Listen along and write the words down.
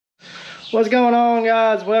What's going on,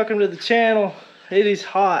 guys? Welcome to the channel. It is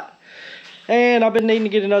hot and I've been needing to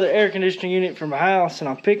get another air conditioning unit for my house, and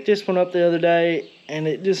I picked this one up the other day, and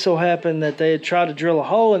it just so happened that they had tried to drill a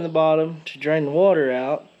hole in the bottom to drain the water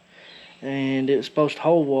out, and it was supposed to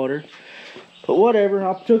hold water, but whatever.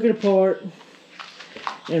 I took it apart,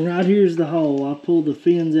 and right here's the hole. I pulled the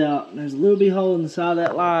fins out, and there's a little bit hole in the side of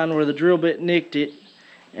that line where the drill bit nicked it.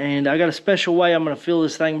 And I got a special way I'm going to fill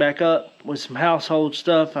this thing back up with some household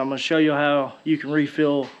stuff. I'm going to show you how you can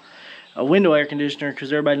refill a window air conditioner,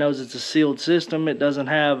 because everybody knows it's a sealed system. It doesn't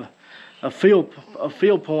have a fill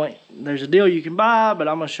point. There's a deal you can buy, but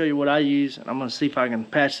I'm going to show you what I use, and I'm going to see if I can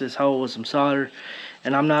patch this hole with some solder.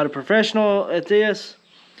 And I'm not a professional at this.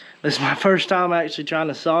 This is my first time actually trying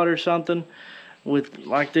to solder something with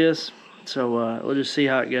like this. So we'll just see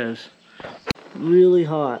how it goes. Really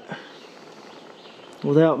hot,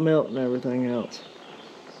 without melting everything else.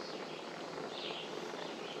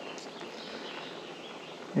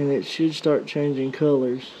 And it should start changing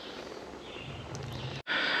colors.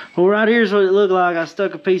 Well, right here's what it looked like. I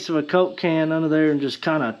stuck a piece of a Coke can under there and just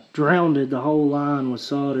kind of drowned the whole line with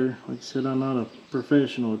solder. Like I said, I'm not a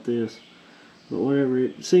professional at this, but whatever,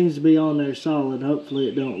 it seems to be on there solid. Hopefully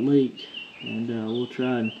it don't leak, and we'll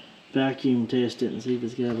try and vacuum test it and see if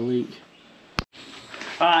it's got a leak.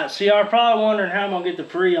 Alright, so y'all are probably wondering how I'm going to get the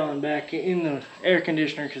Freon back in the air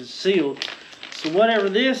conditioner because it's sealed. So whatever,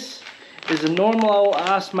 this is a normal old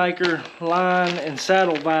ice maker line and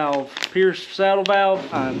saddle valve, pierced saddle valve.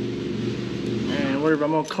 And whatever,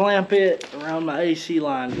 I'm going to clamp it around my AC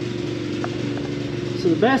line. So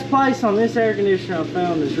the best place on this air conditioner I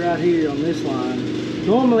found is right here on this line.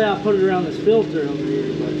 Normally I put it around this filter over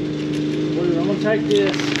here, but whatever, I'm going to take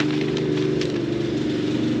this,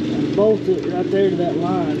 bolt it right there to that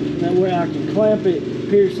line. That way I can clamp it and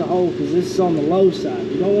pierce the hole, because this is on the low side.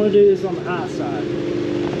 You don't want to do this on the high side.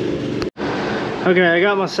 Okay, I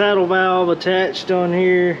got my saddle valve attached on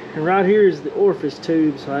here, and right here is the orifice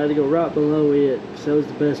tube, so I had to go right below it because that was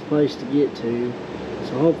the best place to get to.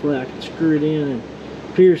 So hopefully I can screw it in and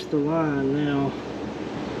pierce the line now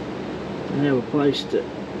and have a place to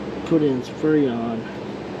put in some Freon.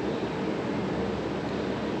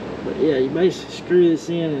 But yeah, you basically screw this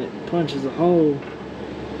in and it punches a hole.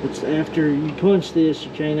 But after you punch this,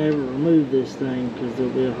 you can't ever remove this thing because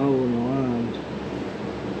there'll be a hole in the line.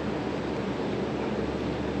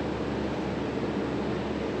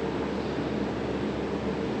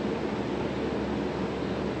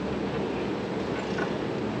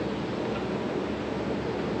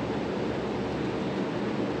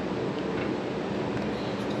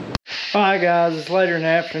 Alright guys, it's later in the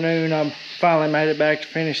afternoon. I'm finally made it back to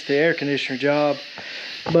finish the air conditioner job.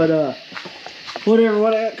 But whatever,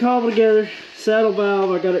 what I got cobbled together, saddle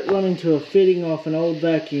valve, I got it running to a fitting off an old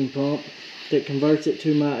vacuum pump that converts it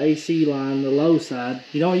to my AC line, the low side.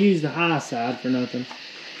 You don't use the high side for nothing.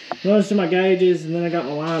 Runs to my gauges, and then I got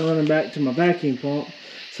my line running back to my vacuum pump.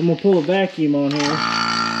 So I'm gonna pull a vacuum on here.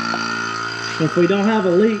 And if we don't have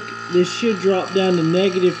a leak, this should drop down to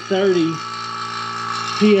 -30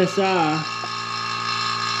 PSI,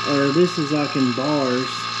 or this is like in bars.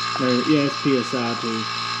 Yeah, it's PSI too.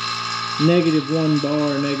 -1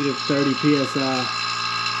 bar, -30 PSI.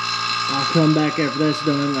 I'll come back after that's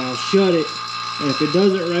done and I'll shut it. And if it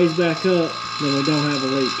doesn't raise back up, then we don't have a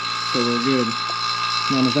leak. So we're good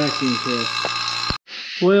on the vacuum test.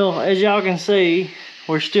 Well, as y'all can see,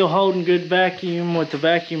 we're still holding good vacuum with the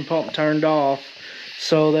vacuum pump turned off.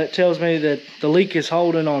 So that tells me that the leak is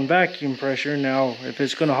holding on vacuum pressure. Now, if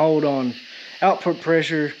it's going to hold on output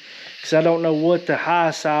pressure, because I don't know what the high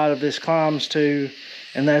side of this climbs to,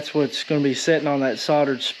 and that's what's going to be sitting on that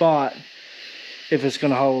soldered spot, if it's going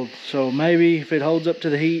to hold. So maybe if it holds up to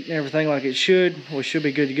the heat and everything like it should, we should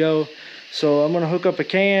be good to go. So I'm going to hook up a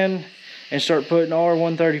can and start putting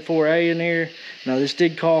R-134A in here. Now this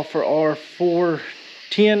did call for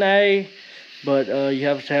R-410A, but you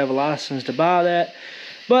have to have a license to buy that.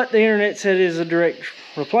 But the internet said it is a direct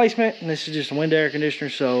replacement, and this is just a window air conditioner,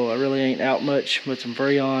 so I really ain't out much with some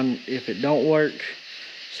Freon if it don't work.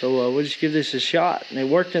 So we'll just give this a shot. And it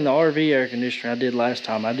worked in the RV air conditioner I did last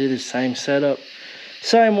time. I did the same setup,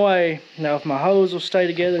 same way. Now if my hose will stay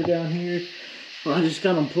together down here, well, I just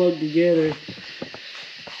got them plugged together,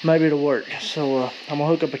 maybe it'll work. So I'm gonna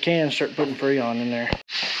hook up a can and start putting Freon in there.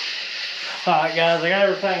 Alright guys, I got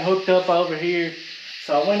everything hooked up over here.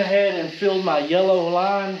 So I went ahead and filled my yellow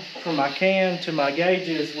line from my can to my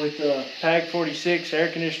gauges with the Tag 46 air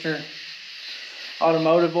conditioner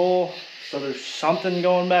automotive oil. So there's something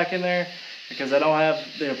going back in there, because I don't have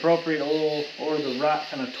the appropriate oil or the right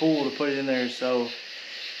kind of tool to put it in there. So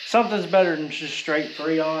something's better than just straight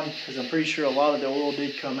Freon, because I'm pretty sure a lot of the oil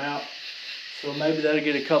did come out. So maybe that'll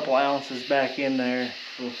get a couple ounces back in there.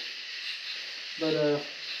 But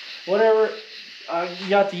whatever, I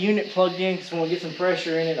got the unit plugged in because when we get some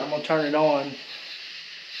pressure in it, I'm gonna turn it on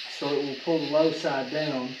so it will pull the low side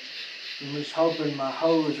down. I'm just hoping my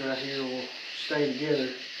hose right here will stay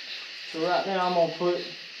together. So right now I'm gonna put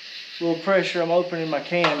a little pressure. I'm opening my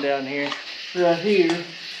can down here, right here,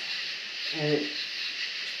 and it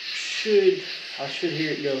I should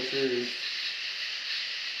hear it go through.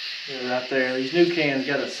 Yeah, right there. These new cans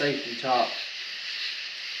got a safety top.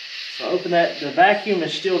 So open that. The vacuum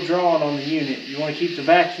is still drawn on the unit. You want to keep the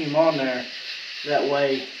vacuum on there. That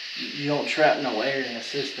way you don't trap no air in the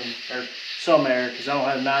system, or some air, because I don't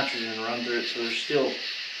have nitrogen to run through it. So there's still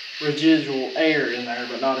residual air in there,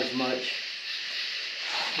 but not as much.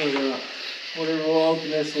 But whatever, we'll open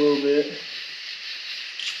this a little bit.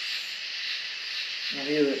 I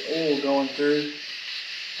hear the oil going through.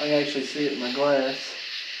 I can actually see it in my glass.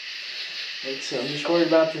 So I'm just worried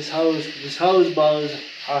about this hose. This hose blows.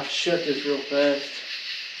 I'll have to shut this real fast.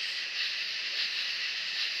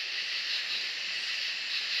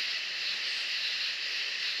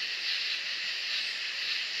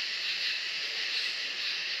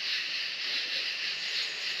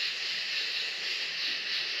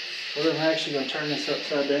 So I'm actually going to turn this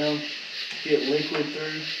upside down, get liquid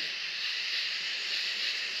through.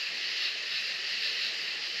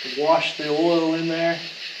 To wash the oil in there.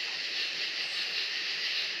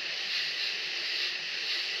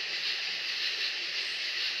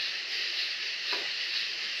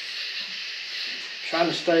 Trying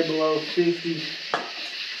to stay below 50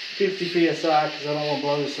 psi because I don't want to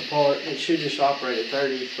blow this apart. It should just operate at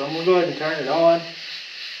 30. So I'm going to go ahead and turn it on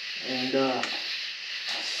and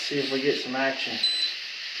see if we get some action.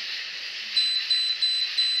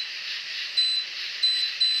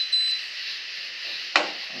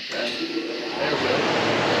 Okay, there we go.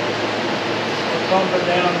 Pump it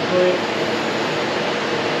down quick.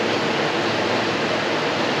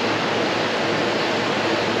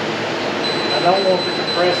 I don't want the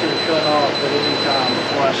compressor to cut off at any time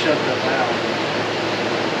before I shut the valve.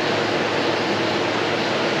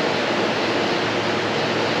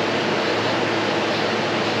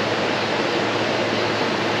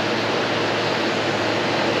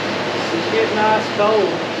 It's getting nice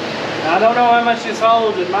cold. Now, I don't know how much this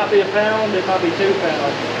holds. It might be a pound, it might be 2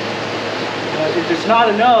 pounds. But if it's not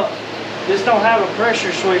enough, just don't have a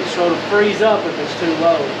pressure switch so it'll freeze up if it's too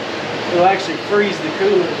low. It'll actually freeze the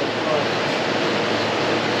cooler in the front.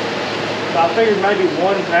 So I figured maybe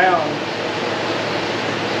 1 pound.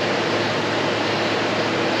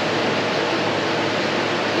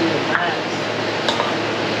 Max.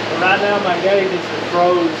 But right now my gauges are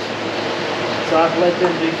froze, so I've let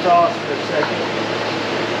them defrost for a second.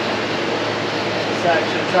 It's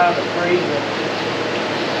actually trying to freeze them.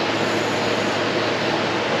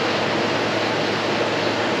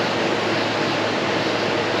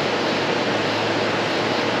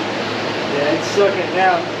 Yeah, it's sucking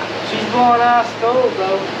down. She's blowing ice cold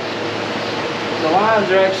though. The lines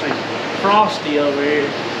are actually frosty over here.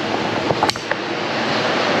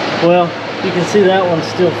 Well, you can see that one's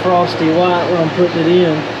still frosty white where I'm putting it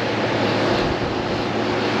in.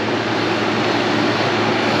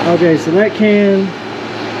 Okay, so that can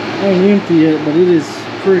ain't empty yet, but it is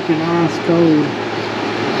freaking ice cold.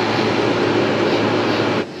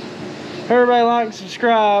 Everybody like and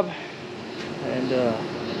subscribe, and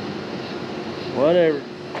whatever.